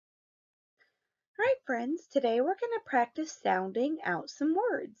All right, friends, today we're going to practice sounding out some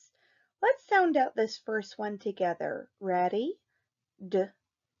words. Let's sound out this first one together. Ready? D,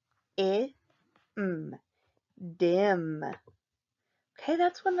 I, m. Dim. Okay,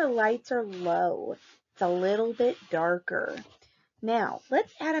 that's when the lights are low. It's a little bit darker. Now,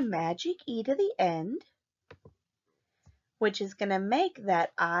 let's add a magic E to the end, which is going to make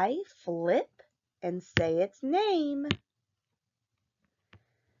that I flip and say its name.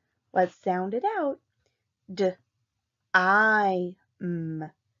 Let's sound it out. D, I,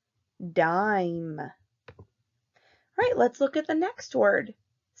 m. Dime. All right, let's look at the next word.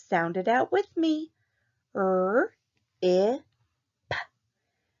 Sound it out with me. I, p.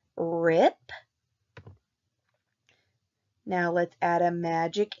 Rip. Now let's add a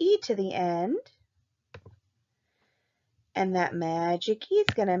magic E to the end. And that magic E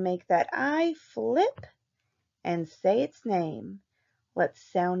is going to make that I flip and say its name. Let's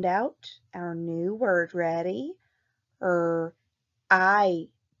sound out our new word. Ready? I,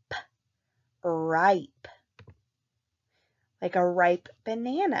 p. Ripe. Like a ripe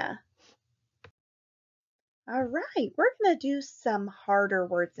banana. All right, we're going to do some harder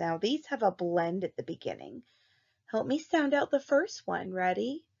words now. These have a blend at the beginning. Help me sound out the first one.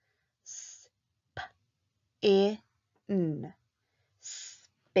 Ready? S-p-in.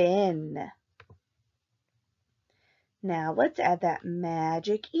 Spin. Now let's add that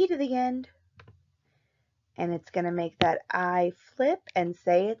magic E to the end. And it's going to make that I flip and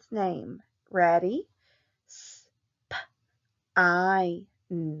say its name. Ready? S-p-I-n.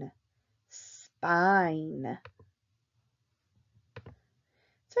 Spine.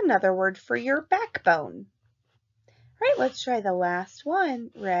 It's another word for your backbone. All right, let's try the last one.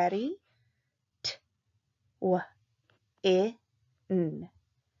 Ready? T-w-i-n.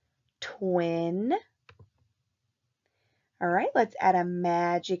 Twin. All right, let's add a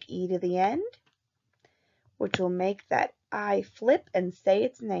magic E to the end, which will make that I flip and say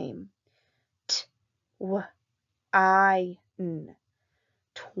its name. T-w-i-n.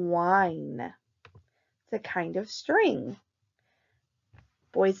 Twine. It's a kind of string.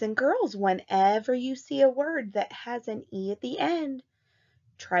 Boys and girls, whenever you see a word that has an E at the end,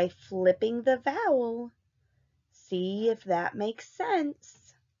 try flipping the vowel. See if that makes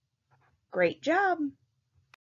sense. Great job!